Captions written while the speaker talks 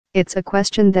It's a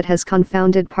question that has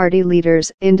confounded party leaders,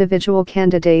 individual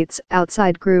candidates,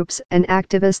 outside groups, and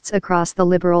activists across the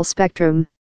liberal spectrum.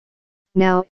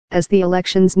 Now, as the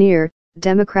elections near,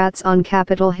 Democrats on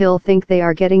Capitol Hill think they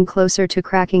are getting closer to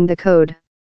cracking the code.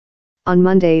 On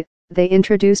Monday, they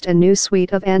introduced a new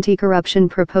suite of anti-corruption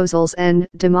proposals and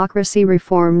democracy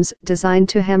reforms designed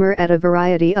to hammer at a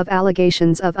variety of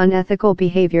allegations of unethical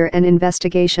behavior and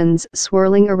investigations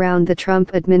swirling around the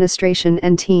Trump administration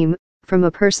and team, from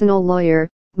a personal lawyer,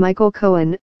 Michael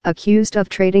Cohen, accused of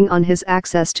trading on his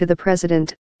access to the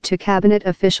president, to cabinet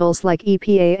officials like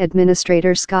EPA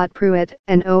Administrator Scott Pruitt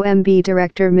and OMB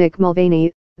Director Mick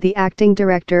Mulvaney, the acting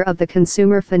director of the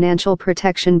Consumer Financial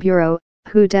Protection Bureau,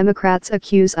 who Democrats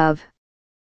accuse of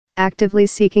actively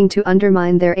seeking to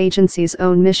undermine their agency's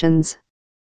own missions.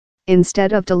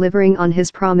 Instead of delivering on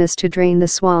his promise to drain the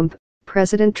swamp,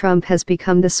 President Trump has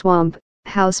become the swamp,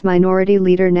 House Minority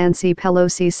Leader Nancy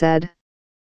Pelosi said.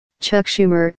 Chuck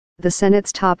Schumer, the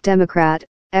Senate's top Democrat,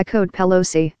 echoed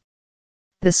Pelosi.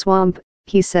 The swamp,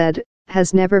 he said,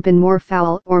 has never been more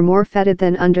foul or more fetid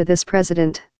than under this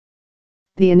president.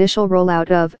 The initial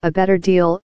rollout of a better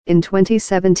deal, in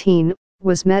 2017,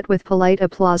 was met with polite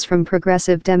applause from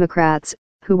progressive Democrats,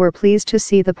 who were pleased to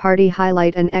see the party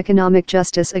highlight an economic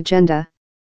justice agenda.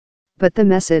 But the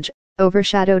message,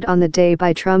 overshadowed on the day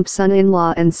by Trump's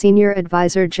son-in-law and senior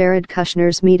advisor Jared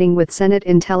Kushner's meeting with Senate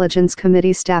Intelligence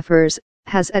Committee staffers,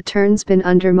 has at turns been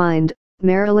undermined,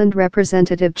 Maryland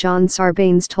Representative John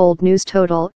Sarbanes told News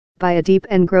Total, by a deep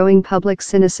and growing public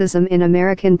cynicism in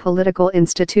American political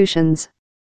institutions,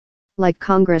 like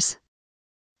Congress.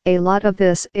 A lot of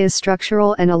this is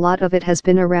structural and a lot of it has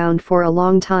been around for a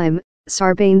long time,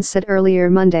 Sarbanes said earlier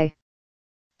Monday.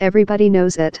 Everybody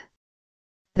knows it.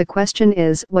 The question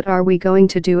is, what are we going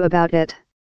to do about it?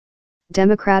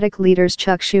 Democratic leaders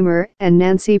Chuck Schumer and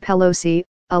Nancy Pelosi,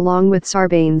 along with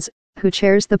Sarbanes, who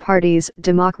chairs the party's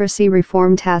Democracy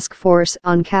Reform Task Force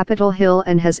on Capitol Hill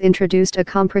and has introduced a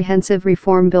comprehensive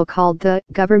reform bill called the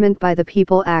Government by the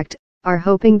People Act, are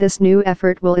hoping this new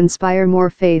effort will inspire more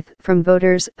faith from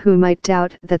voters who might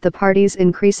doubt that the party's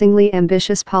increasingly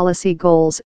ambitious policy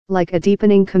goals, like a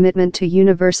deepening commitment to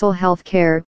universal health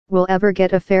care, will ever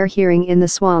get a fair hearing in the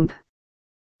swamp.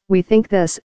 We think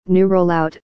this new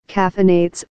rollout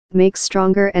caffeinates, makes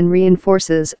stronger and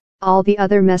reinforces all the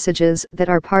other messages that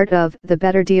are part of the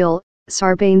better deal,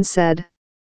 Sarbanes said.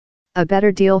 A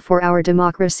better deal for our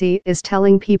democracy is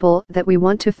telling people that we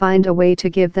want to find a way to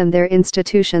give them their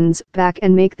institutions back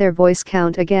and make their voice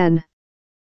count again.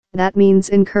 That means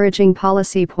encouraging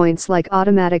policy points like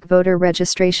automatic voter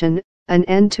registration, an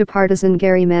end to partisan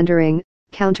gerrymandering,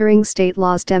 countering state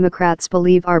laws Democrats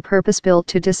believe are purpose-built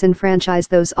to disenfranchise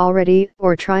those already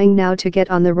or trying now to get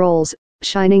on the rolls,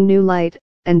 shining new light,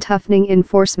 and toughening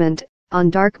enforcement on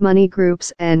dark money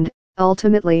groups and,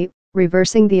 ultimately,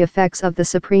 reversing the effects of the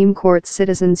Supreme Court's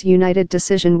Citizens United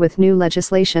decision with new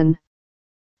legislation.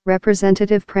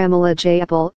 Representative Pramila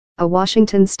Jayapal, a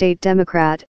Washington state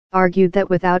Democrat, argued that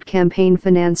without campaign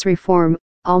finance reform,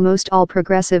 almost all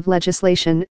progressive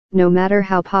legislation, no matter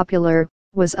how popular,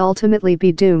 was ultimately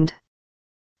be doomed.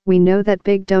 We know that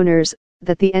big donors,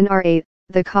 that the NRA,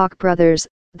 the Koch brothers,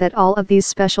 that all of these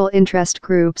special interest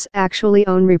groups actually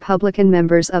own Republican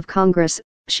members of Congress,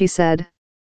 she said.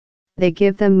 They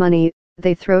give them money,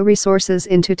 they throw resources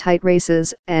into tight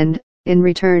races, and, in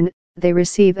return, they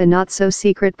receive a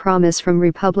not-so-secret promise from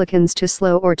Republicans to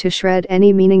slow or to shred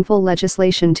any meaningful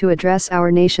legislation to address our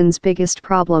nation's biggest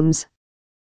problems.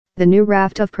 The new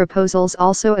raft of proposals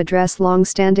also address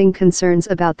long-standing concerns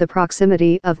about the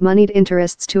proximity of moneyed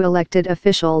interests to elected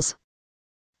officials.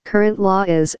 Current law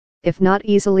is, if not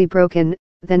easily broken,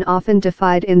 then often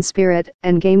defied in spirit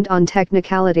and gamed on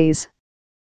technicalities.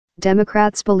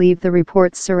 Democrats believe the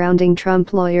reports surrounding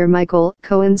Trump lawyer Michael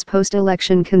Cohen's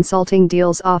post-election consulting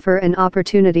deals offer an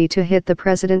opportunity to hit the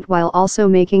president while also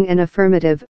making an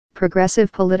affirmative,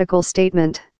 progressive political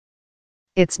statement.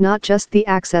 It's not just the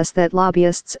access that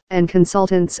lobbyists and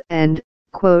consultants and,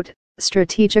 quote,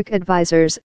 strategic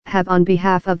advisors, have on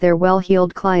behalf of their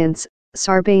well-heeled clients,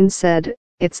 Sarbanes said,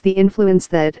 it's the influence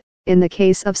that, in the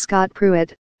case of Scott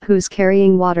Pruitt, who's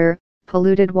carrying water,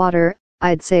 polluted water,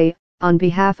 I'd say, on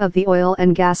behalf of the oil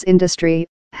and gas industry,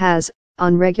 has,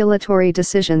 on regulatory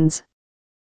decisions.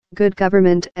 Good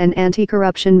government and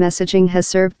anti-corruption messaging has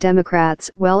served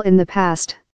Democrats well in the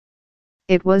past.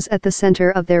 It was at the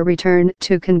center of their return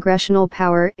to congressional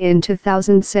power in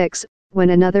 2006,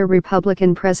 when another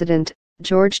Republican president,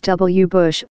 George W.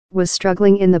 Bush, was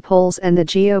struggling in the polls and the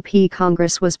GOP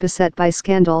Congress was beset by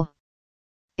scandal.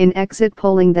 In exit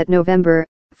polling that November,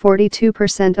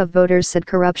 42% of voters said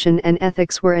corruption and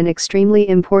ethics were an extremely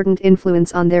important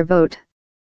influence on their vote.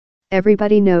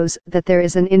 Everybody knows that there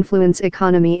is an influence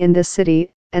economy in this city,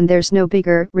 and there's no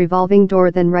bigger revolving door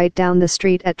than right down the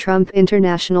street at Trump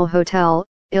International Hotel,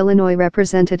 Illinois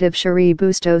Representative Cherie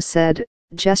Bustos said,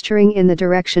 gesturing in the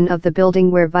direction of the building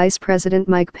where Vice President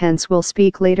Mike Pence will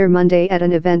speak later Monday at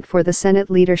an event for the Senate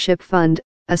Leadership Fund,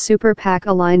 a super PAC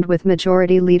aligned with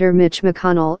Majority Leader Mitch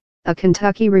McConnell, a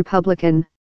Kentucky Republican.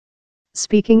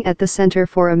 Speaking at the Center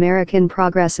for American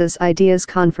Progress's Ideas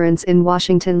Conference in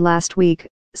Washington last week,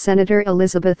 Senator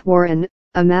Elizabeth Warren,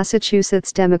 a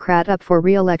Massachusetts Democrat up for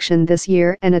re-election this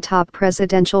year and a top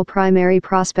presidential primary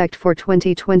prospect for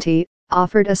 2020,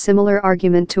 offered a similar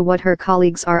argument to what her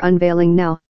colleagues are unveiling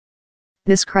now.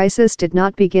 This crisis did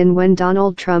not begin when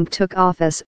Donald Trump took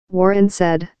office, Warren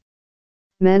said.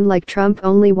 Men like Trump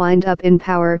only wind up in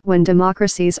power when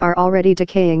democracies are already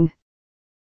decaying.